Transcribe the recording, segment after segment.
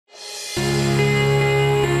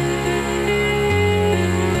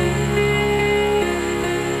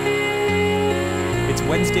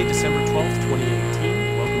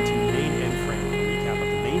2018. Welcome to Main and Frame, a recap of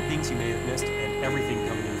the main things you may have missed and everything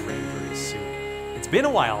coming in Frame very soon. It's been a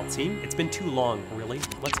while, team. It's been too long, really.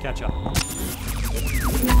 Let's catch up.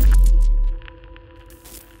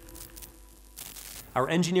 Our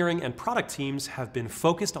engineering and product teams have been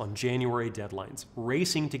focused on January deadlines,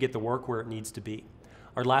 racing to get the work where it needs to be.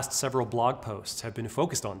 Our last several blog posts have been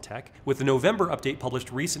focused on tech, with the November update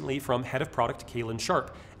published recently from Head of Product Kaylin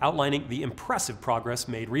Sharp, outlining the impressive progress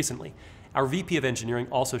made recently. Our VP of Engineering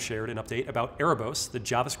also shared an update about Erebos, the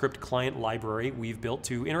JavaScript client library we've built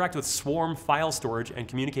to interact with Swarm file storage and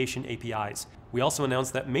communication APIs. We also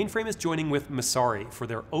announced that Mainframe is joining with Masari for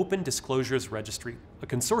their Open Disclosures Registry, a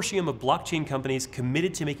consortium of blockchain companies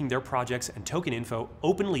committed to making their projects and token info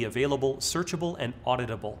openly available, searchable, and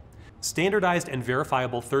auditable. Standardized and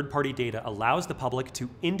verifiable third-party data allows the public to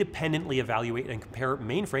independently evaluate and compare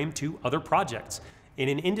Mainframe to other projects. In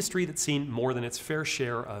an industry that's seen more than its fair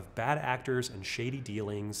share of bad actors and shady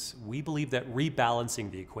dealings, we believe that rebalancing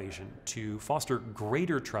the equation to foster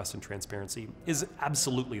greater trust and transparency is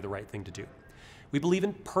absolutely the right thing to do. We believe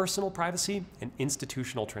in personal privacy and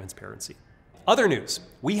institutional transparency. Other news,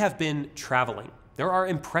 we have been traveling. There are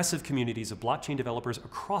impressive communities of blockchain developers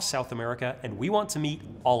across South America, and we want to meet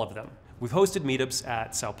all of them. We've hosted meetups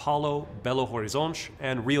at Sao Paulo, Belo Horizonte,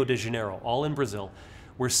 and Rio de Janeiro, all in Brazil,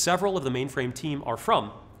 where several of the Mainframe team are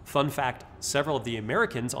from. Fun fact, several of the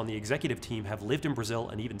Americans on the executive team have lived in Brazil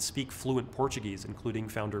and even speak fluent Portuguese, including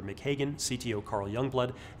founder Mick Hagan, CTO Carl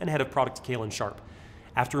Youngblood, and head of product Kaylin Sharp.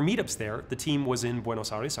 After meetups there, the team was in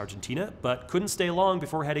Buenos Aires, Argentina, but couldn't stay long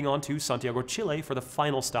before heading on to Santiago, Chile for the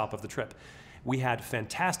final stop of the trip. We had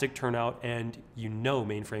fantastic turnout, and you know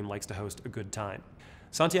Mainframe likes to host a good time.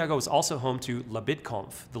 Santiago is also home to La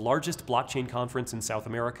BitConf, the largest blockchain conference in South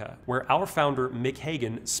America, where our founder Mick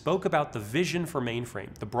Hagan spoke about the vision for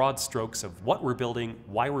Mainframe, the broad strokes of what we're building,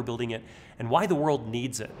 why we're building it, and why the world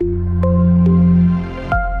needs it.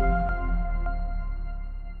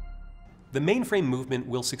 The Mainframe movement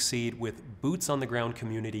will succeed with boots-on-the-ground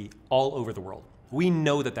community all over the world. We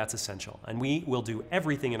know that that's essential, and we will do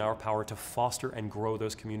everything in our power to foster and grow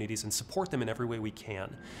those communities and support them in every way we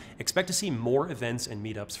can. Expect to see more events and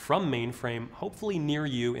meetups from Mainframe, hopefully near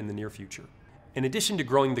you in the near future. In addition to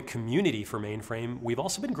growing the community for Mainframe, we've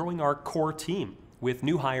also been growing our core team with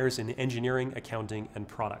new hires in engineering, accounting, and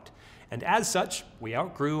product. And as such, we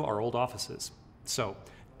outgrew our old offices. So,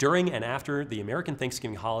 during and after the American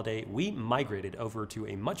Thanksgiving holiday, we migrated over to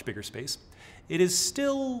a much bigger space. It is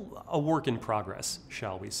still a work in progress,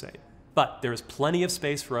 shall we say. But there is plenty of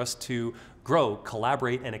space for us to grow,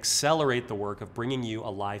 collaborate, and accelerate the work of bringing you a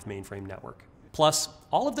live Mainframe network. Plus,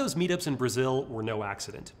 all of those meetups in Brazil were no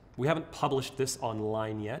accident. We haven't published this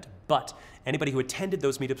online yet, but anybody who attended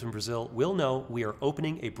those meetups in Brazil will know we are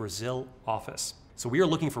opening a Brazil office. So we are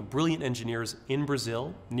looking for brilliant engineers in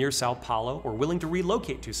Brazil, near Sao Paulo, or willing to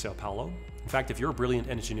relocate to Sao Paulo. In fact, if you're a brilliant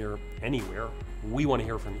engineer anywhere, we want to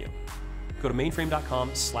hear from you. Go to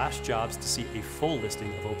mainframe.com/jobs to see a full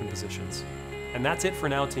listing of open positions. And that's it for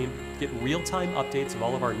now, team. Get real-time updates of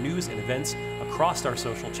all of our news and events across our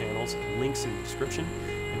social channels, links in the description,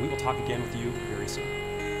 and we will talk again with you very soon.